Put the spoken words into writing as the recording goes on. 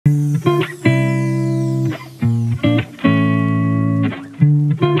ముఖ్యంగా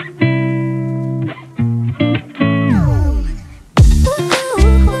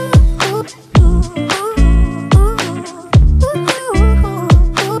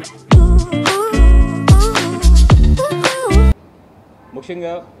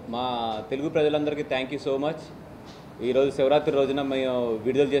మా తెలుగు ప్రజలందరికీ థ్యాంక్ యూ సో మచ్. ఈరోజు శివరాత్రి రోజున మేము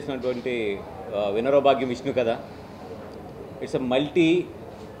విడుదల చేసినటువంటి వినరో భాగ్యం విష్ణు కథ. It's a multi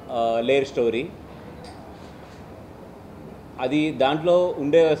layer story. అది దాంట్లో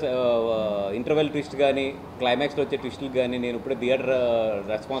ఉండే ఇంటర్వెల్ ట్విస్ట్ కానీ క్లైమాక్స్లో వచ్చే ట్విస్టులు కానీ నేను ఇప్పుడే థియేటర్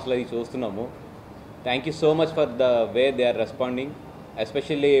రెస్పాన్స్లో అవి చూస్తున్నాము. Thank you so much for the way they are responding.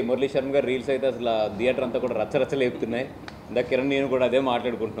 Especially Murali Sharma గారు రీల్స్ అయితే అసలు థియేటర్ అంతా కూడా రచ్చలేపుతున్నాయి. ఇందా కిరణ్ నేను కూడా అదే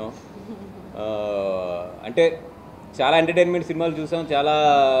మాట్లాడుకుంటున్నాం. అంటే చాలా ఎంటర్టైన్మెంట్ సినిమాలు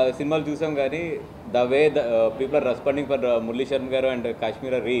చూసాం కానీ the way the people are responding for Murali Sharma గారు and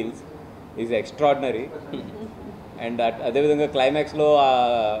Kashmira reels is extraordinary. And అదేవిధంగా క్లైమాక్స్లో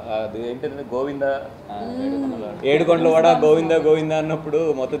ఏంటంటే గోవింద ఏడుకొండల వాడ గోవింద గోవింద అన్నప్పుడు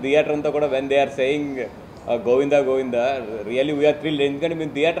మొత్తం థియేటర్ అంతా కూడా when they are saying Govinda Govinda really we are thrilled. ఎందుకంటే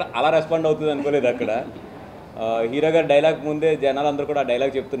మేము థియేటర్ అలా రెస్పాండ్ అవుతుంది అనుకోలేదు. అక్కడ హీరో గారు డైలాగ్ ముందే జనాలందరూ కూడా ఆ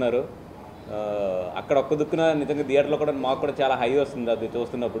డైలాగ్ చెప్తున్నారు. అక్కడ ఒక్క దుక్కున నిజంగా థియేటర్లో కూడా మాకు కూడా చాలా హై వస్తుంది అది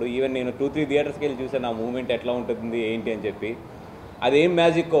చూస్తున్నప్పుడు. ఈవెన్ నేను 2-3 థియేటర్స్కి వెళ్ళి చూసాను ఆ మూమెంట్ ఎట్లా ఉంటుంది ఏంటి అని చెప్పి. అదేం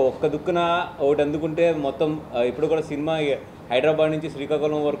మ్యాజిక్ ఒక్క దుక్కున ఒకటి అందుకుంటే మొత్తం ఇప్పుడు కూడా సినిమా హైదరాబాద్ నుంచి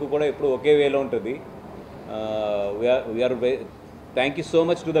శ్రీకాకుళం వరకు కూడా ఇప్పుడు ఒకే వేలో ఉంటుంది. We are thank you so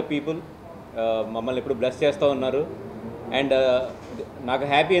much to the people. మమ్మల్ని ఇప్పుడు బ్లెస్ చేస్తూ ఉన్నారు. అండ్ నాకు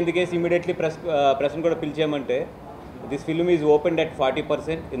హ్యాపీ ఎందుకేసి ఇమీడియట్లీ ప్రెస్ని కూడా పిలిచామంటే this film is opened at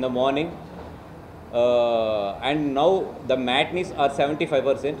 40% in the morning and now the matinees are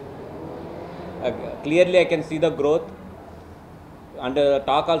 75%. Clearly I can see the growth and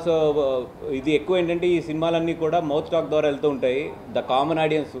talk also. ఇది ఎక్కువ ఏంటంటే ఈ సినిమాలన్నీ కూడా మౌత్ టాక్ ద్వారా వెళ్తూ ఉంటాయి. ద కామన్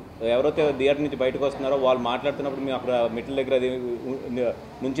ఆడియన్స్ ఎవరైతే థియేటర్ నుంచి బయటకు వస్తున్నారో వాళ్ళు మాట్లాడుతున్నప్పుడు మేము అక్కడ మెట్ల దగ్గర అది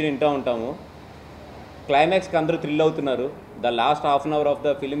నుంచి వింటూ ఉంటాము. క్లైమాక్స్కి అందరూ థ్రిల్ అవుతున్నారు. The last half an hour of the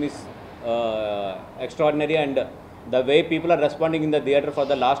film is extraordinary and the way people are responding in the theatre for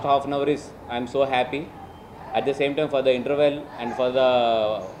the last half an hour is I'm so happy. At the same time for the interval and for the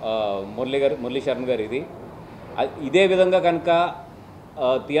Murali Sharma గారు ఇదే విధంగా కనుక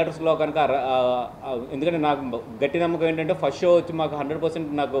థియేటర్స్లో కనుక ఎందుకంటే నాకు గట్టి నమ్మకం ఏంటంటే ఫస్ట్ షో వచ్చి మాకు 100%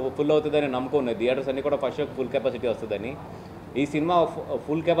 నాకు ఫుల్ అవుతుందని నమ్మకం ఉన్నది. థియేటర్స్ అన్నీ కూడా ఫస్ట్ షోకి ఫుల్ కెపాసిటీ వస్తుందని. ఈ సినిమా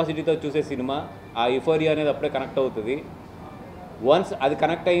ఫుల్ కెపాసిటీతో చూసే సినిమా. ఆ యుఫోరియా అనేది అప్పుడే కనెక్ట్ అవుతుంది. వన్స్ అది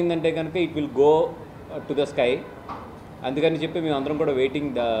కనెక్ట్ అయ్యిందంటే కనుక it will go to the sky. అందుకని చెప్పి మేము అందరం కూడా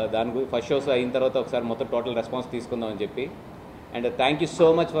వెయిటింగ్ దాని గురించి ఫస్ట్ షోస్ అయిన తర్వాత ఒకసారి మొత్తం టోటల్ రెస్పాన్స్ తీసుకుందామని చెప్పి. And thank you so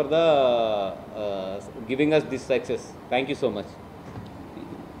much for the giving us this success. Thank you so much.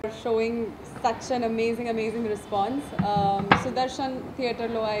 Showing such an amazing response. Sudarshan Theatre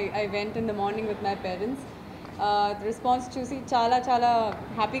lo I went in the morning with my parents. The response chusi chala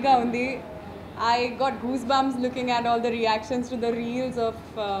happy ga undi. I got goosebumps looking at all the reactions to the reels of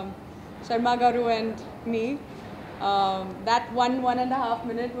Sharma Garu and me. That 1.5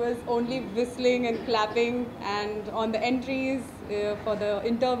 minute was only whistling and clapping, and on the entries for the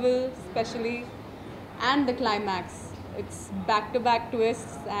interval especially and the climax. It's back-to-back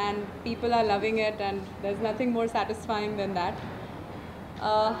twists and people are loving it, and there's nothing more satisfying than that.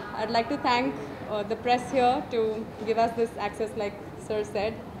 I'd like to thank the press here to give us this access like Sir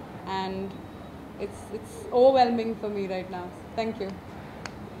said, and it's overwhelming for me right now. Thank you.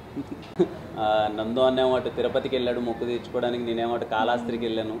 నందు అన్నేమో అటు తిరుపతికి వెళ్ళాడు మొక్కు తీర్చుకోవడానికి, నేనేమో అటు కాళహస్తికి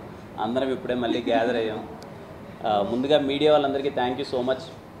వెళ్ళాను. అందరం ఇప్పుడే మళ్ళీ గ్యాదర్ అయ్యాం. ముందుగా మీడియా వాళ్ళందరికీ థ్యాంక్ యూ సో మచ్.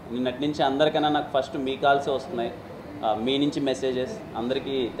 నిన్నటి నుంచి అందరికన్నా నాకు ఫస్ట్ మీ కాల్సే వస్తున్నాయి, మీ నుంచి మెసేజెస్.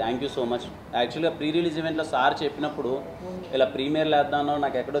 అందరికీ థ్యాంక్ యూ సో మచ్. యాక్చువల్గా ప్రీ రిలీజ్ ఈవెంట్లో సార్ చెప్పినప్పుడు ఇలా ప్రీమియర్ లేద్దానో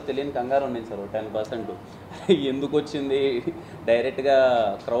నాకు ఎక్కడో తెలియని కంగారు ఉండింది సార్ 10%. ఎందుకు వచ్చింది, డైరెక్ట్గా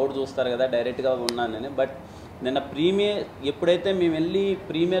క్రౌడ్ చూస్తారు కదా, డైరెక్ట్గా ఉన్నాను నేను. బట్ నిన్న ప్రీమియర్ ఎప్పుడైతే మేము వెళ్ళి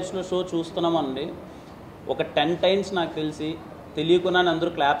ప్రీమియర్స్లో షో చూస్తున్నామండి, ఒక 10 times నాకు తెలియకుండానే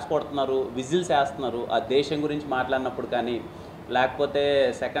అందరూ క్లాప్స్ కొడుతున్నారు, విజిల్స్ వేస్తున్నారు. ఆ దేశం గురించి మాట్లాడినప్పుడు కానీ, లేకపోతే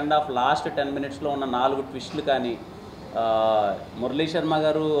సెకండ్ హాఫ్ లాస్ట్ 10 minutesలో ఉన్న 4 ట్విస్టులు కానీ, మురళీ శర్మ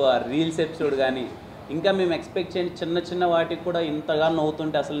గారు రీల్స్ ఎపిసోడ్ కానీ, ఇంకా మేము ఎక్స్పెక్ట్ చేయని చిన్న వాటికి కూడా ఇంతగా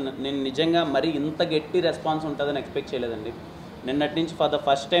నవ్వుతుంటే అసలు నేను నిజంగా మరీ ఇంత గట్టి రెస్పాన్స్ ఉంటుందని ఎక్స్పెక్ట్ చేయలేదండి. నిన్నటి నుంచి ఫర్ ద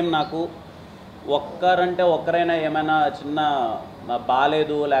ఫస్ట్ టైం నాకు ఒక్కరైనా ఏమైనా చిన్న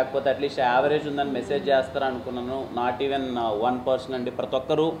బాగాలేదు లేకపోతే అట్లీస్ట్ యావరేజ్ ఉందని మెసేజ్ చేస్తారు అనుకున్నాను. నాట్ ఈవెన్ 1% అండి. ప్రతి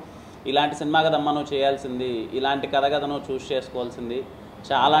ఒక్కరూ ఇలాంటి సినిమా కదమ్మా నువ్వు చేయాల్సింది, ఇలాంటి కథ కదా నువ్వు చూస్ చేసుకోవాల్సింది,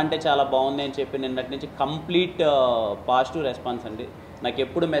 చాలా అంటే చాలా బాగుంది అని చెప్పి నిన్నటి నుంచి కంప్లీట్ పాజిటివ్ రెస్పాన్స్ అండి. నాకు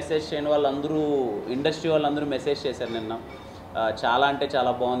ఎప్పుడు మెసేజ్ చేయని వాళ్ళందరూ ఇండస్ట్రీ వాళ్ళందరూ మెసేజ్ చేశారు నిన్న. చాలా అంటే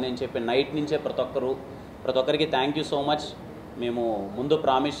చాలా బాగుంది అని చెప్పి నైట్ నుంచే ప్రతి ఒక్కరికి థ్యాంక్ యూ సో మచ్. మేము ముందు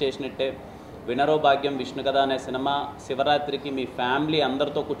ప్రామిస్ చేసినట్టే వినరో భాగ్యం విష్ణు కథ అనే సినిమా శివరాత్రికి మీ ఫ్యామిలీ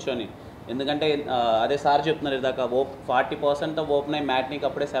అందరితో కూర్చొని, ఎందుకంటే అదే సార్ చెప్తున్నారు ఇదాకా 40% ఓపెన్ అయ్యి మ్యాట్నీకి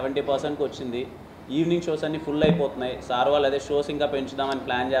అప్పుడే 70%కి వచ్చింది. ఈవినింగ్ షోస్ అన్నీ ఫుల్ అయిపోతున్నాయి. సార్ వాళ్ళు అదే షోస్ ఇంకా పెంచుదామని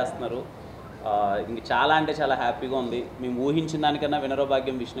ప్లాన్ చేస్తున్నారు. ఇంక చాలా అంటే చాలా హ్యాపీగా ఉంది. మేము ఊహించిన దానికన్నా వినరో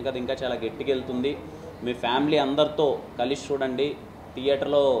భాగ్యం విష్ణు కథ ఇంకా చాలా గట్టిగా వెళ్తుంది. మీ ఫ్యామిలీ అందరితో కలిసి చూడండి.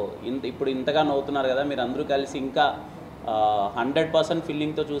 థియేటర్లో ఇప్పుడు ఇంతగా నవ్వుతున్నారు కదా, మీరు అందరూ కలిసి ఇంకా 100%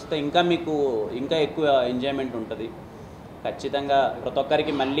 ఫీలింగ్తో చూస్తే మీకు ఇంకా ఎక్కువ ఎంజాయ్మెంట్ ఉంటుంది. ఖచ్చితంగా ప్రతి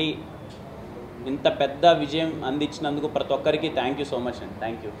ఒక్కరికి మళ్ళీ ఇంత పెద్ద విజయం అందించినందుకు ప్రతి ఒక్కరికి థ్యాంక్ యూ సో మచ్ అండి.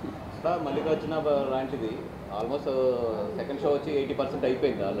 Thank you. మల్లికార్జున లాంటిది ఆల్మోస్ట్ సెకండ్ షో వచ్చి 80%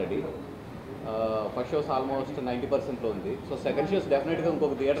 అయిపోయింది ఆల్రెడీ. ఫస్ట్ షోస్ ఆల్మోస్ట్ 90%లో ఉంది. సో సెకండ్ షోస్ డెఫినెట్గా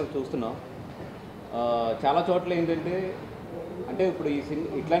ఇంకొక థియేటర్ చూస్తున్నాం. చాలా చోట్ల ఏంటంటే అంటే ఇప్పుడు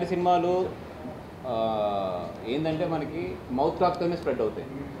ఇట్లాంటి సినిమాలు ఏంటంటే మనకి మౌత్ టాక్తోనే స్ప్రెడ్ అవుతాయి.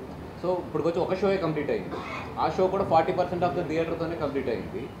 సో ఇప్పుడు వచ్చి ఒక షోయే కంప్లీట్ అయింది. ఆ షో కూడా 40% ఆఫ్ ద థియేటర్తోనే కంప్లీట్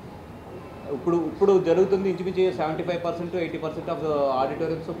అయింది. ఇప్పుడు జరుగుతుంది ఇంచుమించు 75% 80% ఆఫ్ ద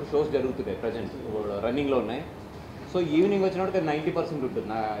ఆడిటోరియంస్ ఇప్పుడు షోస్ జరుగుతున్నాయి ప్రజెంట్ రన్నింగ్లో ఉన్నాయి. సో ఈవినింగ్ వచ్చినప్పుడు 90% ఉంటుంది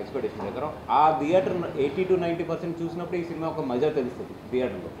నా ఎక్స్పెక్టేషన్ ప్రకారం. ఆ థియేటర్ 80 to 90% చూసినప్పుడు ఈ సినిమా ఒక మజా తెలుస్తుంది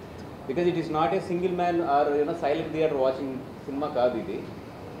థియేటర్లో. Because it is not a single man are silent theatre watching cinema కాదు ఇది.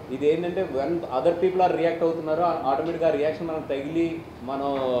 ఇది ఏంటంటే one other people are react అవుతున్నారు, ఆటోమేటిక్గా రియాక్షన్ మనం తగిలి మనం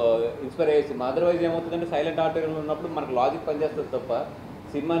ఇన్స్పైర్ అయ్యే సినిమా. అదర్వైజ్ ఏమవుతుందంటే సైలెంట్ ఆడిటోరియంలో ఉన్నప్పుడు మనకు లాజిక్ పనిచేస్తుంది తప్ప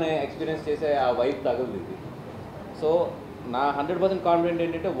సినిమాని ఎక్స్పీరియన్స్ చేసే ఆ వైబ్ తగదు ఇది. సో నా 100% కాన్ఫిడెంట్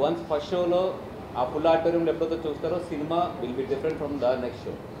ఏంటంటే వన్స్ ఫస్ట్ షోలో ఆ ఫుల్ ఆడిటోరియంలో ఎప్పుడైతే చూస్తారో cinema will be different from the next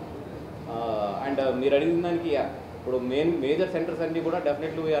show. And మీరు అడిగిన దానికి ఇప్పుడు మేజర్ సెంటర్స్ అన్నీ కూడా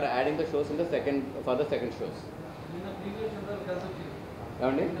definitely we are adding the shows in the second shows.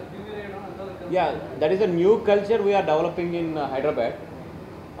 ఏమండి? Yeah, that is a new culture we are developing in Hyderabad.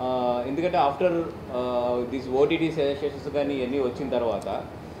 ఎందుకంటే ఆఫ్టర్ దిస్ ఓటీటీ సెషన్స్ కానీ ఇవన్నీ వచ్చిన తర్వాత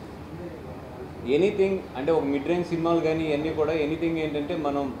ఎనీథింగ్ అంటే ఒక మిడ్ రేంజ్ సినిమాలు కానీ ఇవన్నీ కూడా ఎనీథింగ్ ఏంటంటే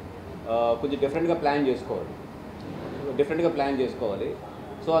మనం కొంచెం డిఫరెంట్గా ప్లాన్ చేసుకోవాలి.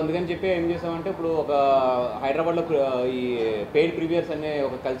 సో అందుకని చెప్పి ఏం చేసామంటే ఇప్పుడు ఒక హైదరాబాద్లో ఈ పెయిడ్ ప్రీమియర్స్ అనే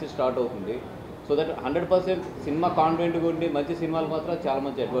ఒక కల్చర్ స్టార్ట్ అవుతుంది. సో దట్ 100% సినిమా కాన్ఫిడెంట్గా ఉండి మంచి సినిమాలు మాత్రం చాలా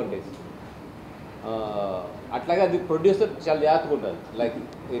మంచి అడ్వాంటేజ్. అట్లాగే అది ప్రొడ్యూసర్ చాలా జాగ్రత్తగా ఉంటుంది. లైక్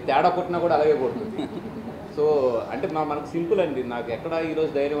తేడా కొట్టినా కూడా అలాగే కొడుతుంది. సో అంటే మనకు సింపుల్ అండి. నాకు ఎక్కడ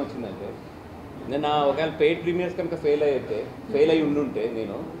ఈరోజు ధైర్యం వచ్చిందంటే నేను ఒకవేళ పెయిడ్ ప్రీమియర్స్ కనుక ఫెయిల్ అయ్యి ఉండుంటే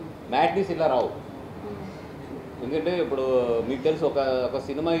నేను మ్యాట్నీస్ ఇలా రావు. ఎందుకంటే ఇప్పుడు మీకు తెలుసు ఒక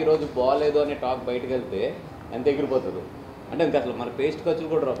సినిమా ఈరోజు బాగాలేదు అనే టాక్ బయటకు వెళ్తే ఎంత ఎగిరిపోతుంది అంటే ఇంకా అసలు మన పేస్టింగ్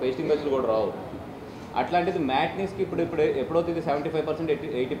ఖర్చులు కూడా రావు. అట్లాంటిది మ్యాట్నీస్కి ఇప్పుడు ఎప్పుడైతే ఇది 75%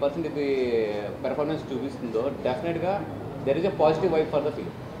 80% ఇది పెర్ఫార్మెన్స్ చూపిస్తుందో డెఫినెట్గా there is a positive vibe for the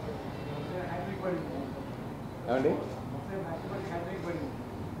film. ఏమండి?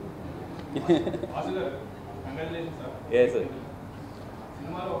 Yes sir.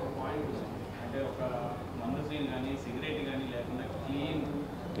 సినిమాలో ఒక పాయింట్ అంటే ఒక మందు సీన్ కానీ సిగరెట్ కానీ లేకుండా క్లీన్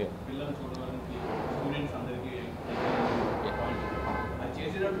పిల్లలు చూడడానికి స్టూడెంట్స్ అందరికీ పాయింట్ అది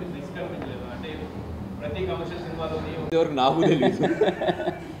చేసేటప్పుడు రిస్క్ అనిపించలేదు. అంటే ప్రతి కమర్షియల్ సినిమాలో వరకు నాకు తెలియదు.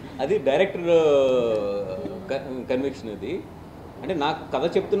 అది డైరెక్టర్ కన్విక్షన్. అది అంటే నాకు కథ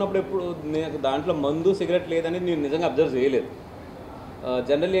చెప్తున్నప్పుడు ఎప్పుడు నాకు దాంట్లో మందు సిగరెట్ లేదని నేను నిజంగా అబ్జర్వ్ చేయలేదు.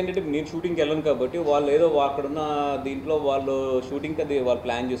 జనరల్లీ ఏంటంటే నేను షూటింగ్కి వెళ్ళను కాబట్టి వాళ్ళు ఏదో అక్కడున్న దీంట్లో వాళ్ళు షూటింగ్కి అది వాళ్ళు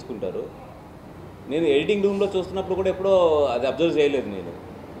ప్లాన్ చేసుకుంటారు. నేను ఎడిటింగ్ రూమ్లో చూస్తున్నప్పుడు కూడా ఎప్పుడో అది అబ్జర్వ్ చేయలేదు నేను.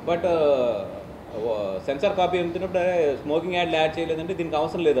 బట్ సెన్సార్ కాపీ వెళ్తున్నప్పుడు స్మోకింగ్ యాడ్ చేయలేదంటే దీనికి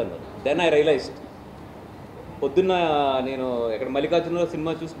అవసరం లేదన్నారు. Then I realised. పొద్దున్న నేను ఇక్కడ మల్లికార్జున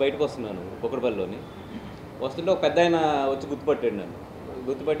సినిమా చూసి బయటకు వస్తున్నాను కుక్కడపల్లిలోని. వస్తుంటే ఒక పెద్ద ఆయన వచ్చి గుర్తుపట్టాడు నన్ను.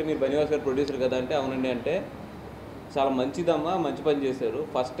 గుర్తుపట్టి మీరు బనివాస్ గారు ప్రొడ్యూసర్ కదా అంటే అవునండి అంటే చాలా మంచిదమ్మా, మంచి పని చేశారు.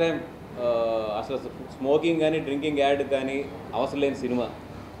 ఫస్ట్ టైం అసలు స్మోకింగ్ కానీ డ్రింకింగ్ యాడ్ కానీ అవసరం లేని సినిమా.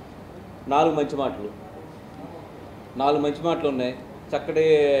 4 మంచి మాటలు ఉన్నాయి. చక్కటి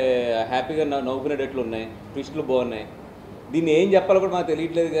హ్యాపీగా నవ్వుకునేటట్లు ఉన్నాయి. ట్విస్టులు బాగున్నాయి. దీన్ని ఏం చెప్పాలో కూడా మాకు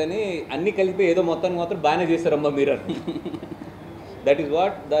తెలియట్లేదు కానీ అన్నీ కలిపి ఏదో మొత్తానికి మాత్రం బాగానే చేశారమ్మా మీరు అని. That is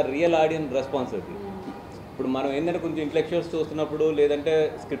what the real audience response. అది ఇప్పుడు మనం ఏంటంటే కొంచెం ఇంటలెక్చువల్స్ చూస్తున్నప్పుడు లేదంటే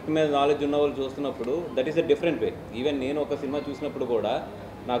స్క్రిప్ట్ మీద నాలెడ్జ్ ఉన్న వాళ్ళు చూస్తున్నప్పుడు that is a different way. Even నేను ఒక సినిమా చూసినప్పుడు కూడా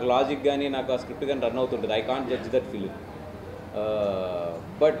నాకు లాజిక్ కానీ నాకు ఆ స్క్రిప్ట్ కానీ రన్ అవుతుంటుంది. I can't judge that film.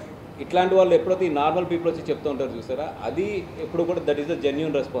 But ఇట్లాంటి వాళ్ళు ఎప్పుడైతే ఈ నార్మల్ పీపుల్ వచ్చి చెప్తూ ఉంటారు చూసారా, అది ఎప్పుడు కూడా that is the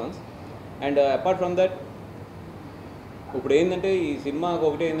genuine response. And apart from that ఇప్పుడు ఏంటంటే ఈ సినిమాకి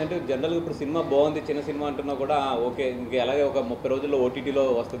ఒకటి ఏంటంటే జనరల్గా ఇప్పుడు సినిమా బాగుంది చిన్న సినిమా అంటున్నా కూడా ఓకే ఇంక అలాగే ఒక 30 రోజుల్లో ఓటీటీలో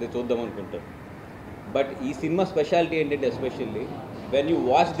వస్తుంది చూద్దాం అనుకుంటారు. బట్ ఈ సినిమా స్పెషాలిటీ ఏంటంటే especially when you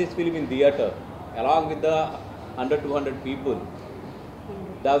watch this film in theatre along with the 100-200 people,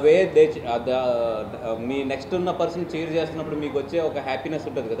 the way they me next ఉన్న పర్సన్ చీర్ చేస్తున్నప్పుడు మీకు వచ్చే ఒక హ్యాపీనెస్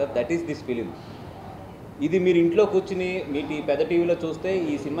ఉంటుంది కదా, దట్ ఈస్ దిస్ ఫిలిం. ఇది మీరు ఇంట్లో కూర్చుని మీ పెద్ద టీవీలో చూస్తే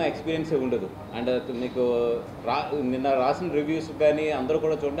ఈ సినిమా ఎక్స్పీరియన్సే ఉండదు. అండ్ మీకు నిన్న రాసిన రివ్యూస్ కానీ అందరూ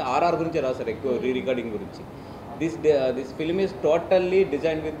కూడా చూడండి ఆర్ఆర్ గురించి రాశారు ఎక్కువ, రికార్డింగ్ గురించి. This film is totally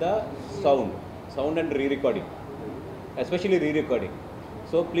design with the sound and recording, especially recording.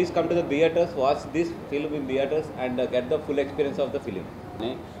 So please come to the theatres, watch this film in theatres and get the full experience of the film.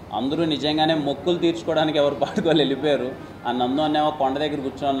 అందరూ నిజంగానే మొక్కులు తీర్చుకోవడానికి ఎవరు పాటుకోవాలి వెళ్ళిపోయారు. ఆ నందు అన్నేమో కొండ దగ్గర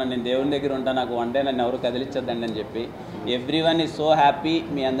కూర్చోన్నాను, నేను దేవుని దగ్గర ఉంటాను, నాకు వన్ డే నన్ను ఎవరు కదిలించద్దండి అని చెప్పి. Everyone is so happy.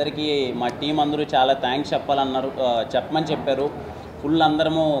 మీ అందరికీ మా టీం అందరూ చాలా థ్యాంక్స్ చెప్పమని చెప్పారు. ఫుల్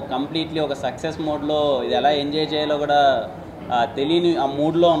అందరము కంప్లీట్లీ ఒక సక్సెస్ మోడ్లో ఇది ఎలా ఎంజాయ్ చేయాలో కూడా తెలియని ఆ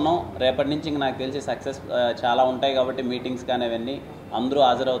మూడ్లో ఉన్నాం. రేపటి నుంచి ఇంక నాకు తెలిసి సక్సెస్ చాలా ఉంటాయి కాబట్టి మీటింగ్స్ కానీ అవన్నీ అందరూ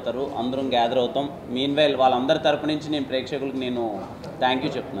హాజరవుతారు, అందరం గ్యాదర్ అవుతాం. మీన్ వైల్ వాళ్ళందరి తరపు నుంచి నేను ప్రేక్షకులకు నేను థ్యాంక్ యూ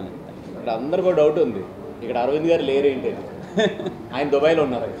చెప్తున్నాను. ఇక్కడ అందరు కూడా డౌట్ ఉంది, ఇక్కడ అరవింద్ గారు లేరేంటి, ఆయన దుబాయ్లో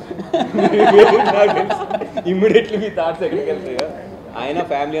ఉన్నారు. ఇమ్మీడియట్లీ మీ థాట్స్ ఎక్కడికి వెళ్తాయి. ఆయన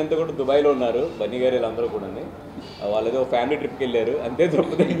ఫ్యామిలీ అంతా కూడా దుబాయ్లో ఉన్నారు, బన్నీ గారు వీళ్ళందరూ కూడా. వాళ్ళు ఏదో ఫ్యామిలీ ట్రిప్కి వెళ్ళారు అంతే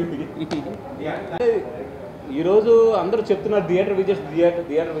తప్పదు. ఈరోజు అందరూ చెప్తున్నారు థియేటర్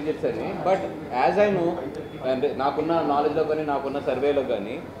విజిట్స్ అని. But as I know and నాకున్న నాలెడ్జ్లో కానీ నాకున్న సర్వేలో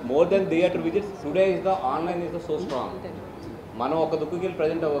కానీ more than theatre visits today is the online is the so strong. మనం ఒక దుక్కుకి వెళ్ళి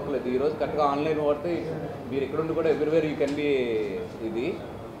ప్రజెంట్ అవ్వట్లేదు. ఈరోజు కరెక్ట్గా ఆన్లైన్ పడితే మీరు ఎక్కడుండి కూడా ఎవ్రీవేర్ యూ కెన్ బి ఇది.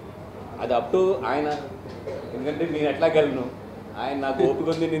 అది అప్ టు ఆయన, ఎందుకంటే నేను ఎట్లాగ వెళ్ళను, ఆయన నాకు ఓపిక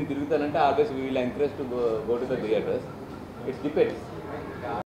ఉంది నేను తిరుగుతానంటే always we will encourage to go to the theatres. It's depends.